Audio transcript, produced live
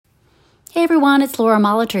Hey everyone, it's Laura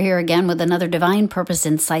Molitor here again with another Divine Purpose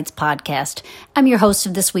Insights podcast. I'm your host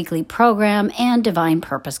of this weekly program and Divine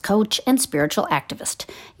Purpose coach and spiritual activist.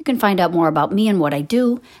 You can find out more about me and what I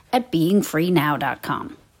do at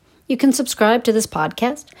beingfreenow.com. You can subscribe to this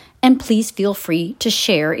podcast and please feel free to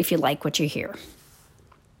share if you like what you hear.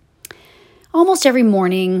 Almost every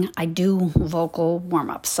morning I do vocal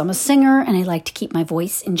warm-ups. I'm a singer and I like to keep my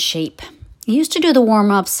voice in shape. I used to do the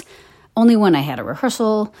warm-ups only when I had a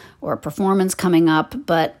rehearsal or a performance coming up,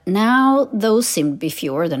 but now those seem to be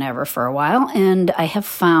fewer than ever for a while, and I have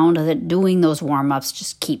found that doing those warm-ups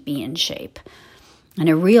just keep me in shape. And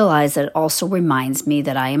I realize that it also reminds me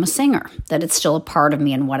that I am a singer, that it's still a part of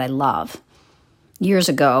me and what I love. Years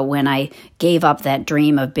ago, when I gave up that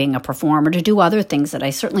dream of being a performer to do other things that I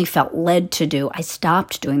certainly felt led to do, I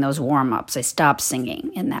stopped doing those warm-ups. I stopped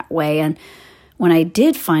singing in that way, and when I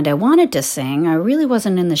did find I wanted to sing, I really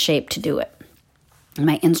wasn't in the shape to do it.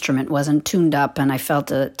 My instrument wasn't tuned up, and I felt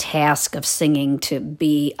the task of singing to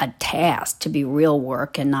be a task, to be real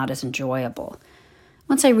work and not as enjoyable.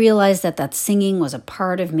 Once I realized that singing was a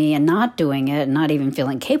part of me and not doing it, not even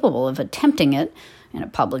feeling capable of attempting it, in a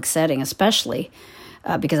public setting especially,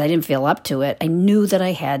 because I didn't feel up to it, I knew that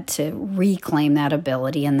I had to reclaim that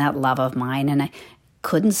ability and that love of mine, and I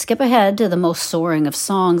couldn't skip ahead to the most soaring of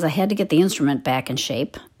songs. I had to get the instrument back in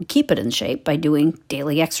shape, keep it in shape by doing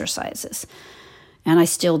daily exercises. And I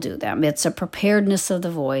still do them. It's a preparedness of the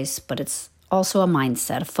voice, but it's also a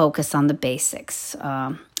mindset, a focus on the basics,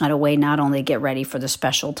 and a way not only to get ready for the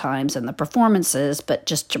special times and the performances, but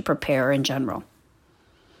just to prepare in general.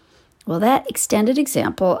 Well, that extended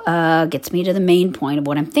example gets me to the main point of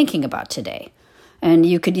what I'm thinking about today. And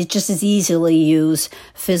you could just as easily use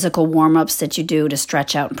physical warm-ups that you do to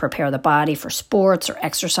stretch out and prepare the body for sports or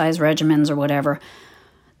exercise regimens or whatever.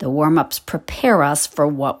 The warm-ups prepare us for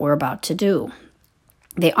what we're about to do.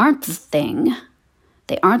 They aren't the thing.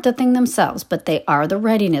 They aren't the thing themselves, but they are the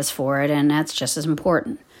readiness for it, and that's just as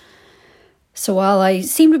important. So while I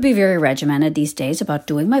seem to be very regimented these days about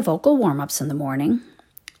doing my vocal warm-ups in the morning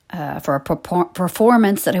for a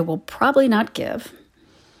performance that I will probably not give,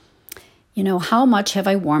 how much have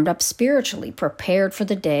I warmed up spiritually, prepared for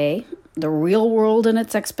the day, the real world and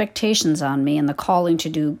its expectations on me, and the calling to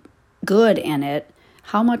do good in it?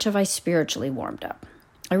 How much have I spiritually warmed up?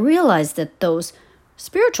 I realize that those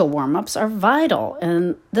spiritual warm-ups are vital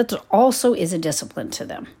and that there also is a discipline to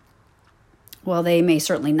them. While they may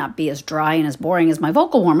certainly not be as dry and as boring as my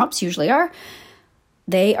vocal warm-ups usually are,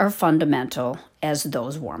 they are fundamental as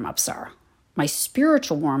those warm-ups are. My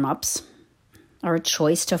spiritual warm-ups are a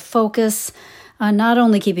choice to focus on not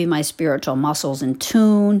only keeping my spiritual muscles in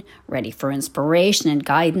tune, ready for inspiration and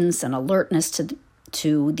guidance and alertness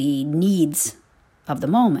to the needs of the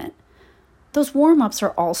moment. Those warm-ups are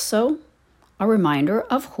also a reminder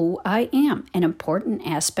of who I am, an important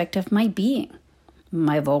aspect of my being.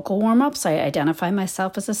 My vocal warm-ups, I identify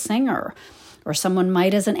myself as a singer, or someone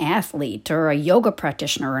might as an athlete, or a yoga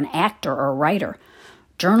practitioner, or an actor, or a writer.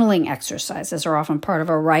 Journaling exercises are often part of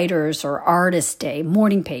a writer's or artist's day,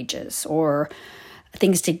 morning pages, or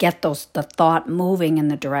things to get the thought moving in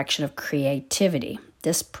the direction of creativity.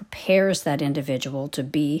 This prepares that individual to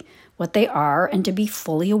be what they are and to be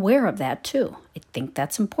fully aware of that too. I think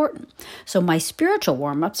that's important. So my spiritual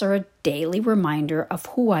warm-ups are a daily reminder of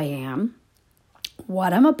who I am,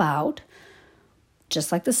 what I'm about,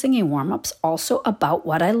 just like the singing warm-ups, also about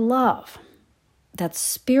what I love. That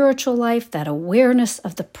spiritual life, that awareness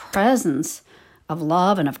of the presence of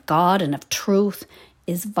love and of God and of truth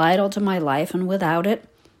is vital to my life, and without it,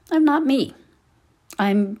 I'm not me.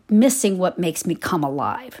 I'm missing what makes me come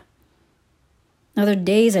alive. Now, there are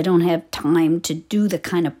days I don't have time to do the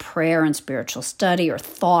kind of prayer and spiritual study or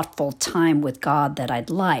thoughtful time with God that I'd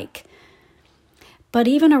like. But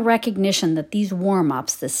even a recognition that these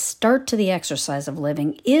warm-ups, the start to the exercise of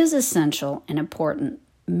living, is essential and important,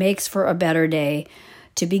 makes for a better day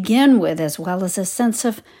to begin with, as well as a sense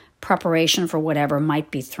of preparation for whatever might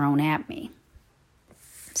be thrown at me.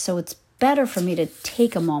 So it's better for me to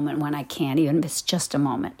take a moment when I can, even if it's just a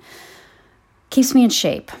moment. Keeps me in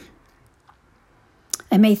shape.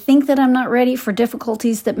 I may think that I'm not ready for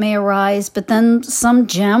difficulties that may arise, but then some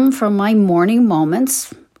gem from my morning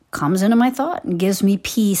moments comes into my thought and gives me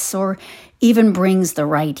peace, or even brings the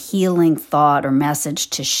right healing thought or message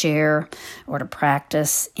to share or to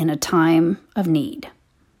practice in a time of need.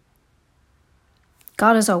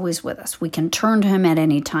 God is always with us. We can turn to Him at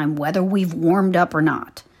any time, whether we've warmed up or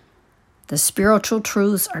not. The spiritual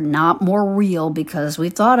truths are not more real because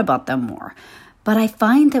we've thought about them more. But I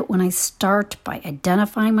find that when I start by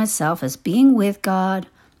identifying myself as being with God,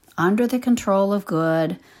 under the control of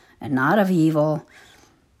good and not of evil,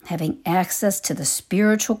 having access to the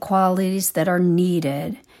spiritual qualities that are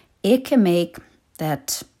needed, it can make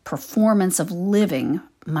that performance of living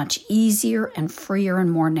much easier and freer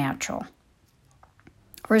and more natural.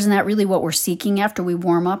 Or isn't that really what we're seeking after we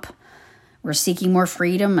warm up? We're seeking more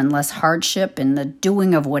freedom and less hardship in the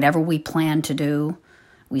doing of whatever we plan to do.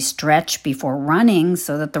 We stretch before running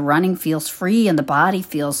so that the running feels free and the body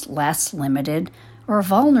feels less limited or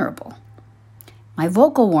vulnerable. My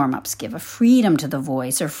vocal warm-ups give a freedom to the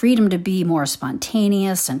voice, or freedom to be more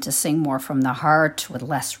spontaneous and to sing more from the heart with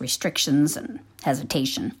less restrictions and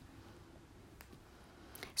hesitation.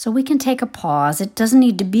 So we can take a pause. It doesn't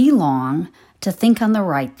need to be long to think on the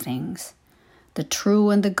right things, the true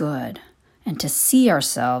and the good, and to see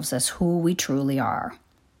ourselves as who we truly are.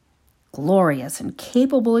 Glorious and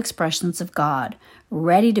capable expressions of God,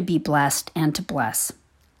 ready to be blessed and to bless.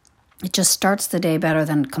 It just starts the day better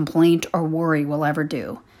than complaint or worry will ever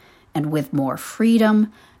do, and with more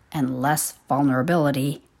freedom and less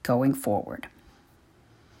vulnerability going forward.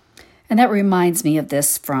 And that reminds me of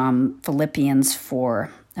this from Philippians 4,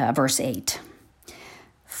 verse 8.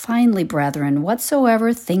 Finally, brethren,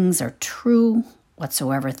 whatsoever things are true,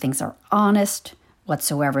 whatsoever things are honest,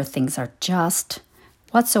 whatsoever things are just,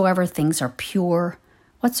 whatsoever things are pure,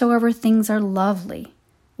 whatsoever things are lovely,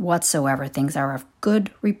 whatsoever things are of good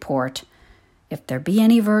report, if there be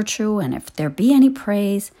any virtue and if there be any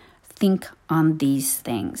praise, think on these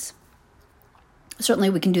things. Certainly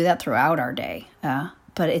we can do that throughout our day,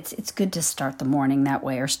 but it's good to start the morning that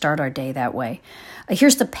way or start our day that way.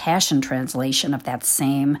 Here's the Passion Translation of that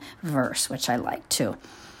same verse, which I like too.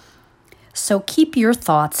 So keep your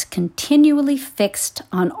thoughts continually fixed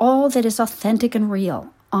on all that is authentic and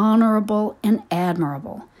real, honorable and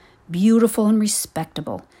admirable, beautiful and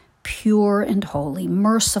respectable, pure and holy,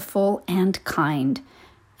 merciful and kind,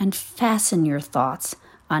 and fasten your thoughts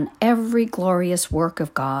on every glorious work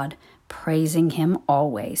of God, praising Him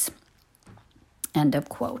always. End of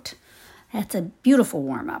quote. That's a beautiful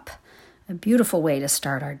warm-up, a beautiful way to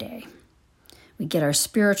start our day. We get our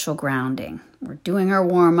spiritual grounding. We're doing our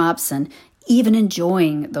warm-ups and even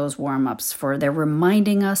enjoying those warm-ups, for they're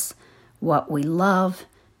reminding us what we love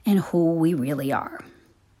and who we really are.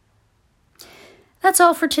 That's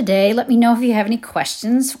all for today. Let me know if you have any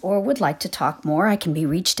questions or would like to talk more. I can be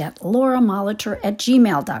reached at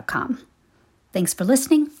lauramolitor@gmail.com. Thanks for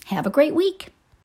listening. Have a great week.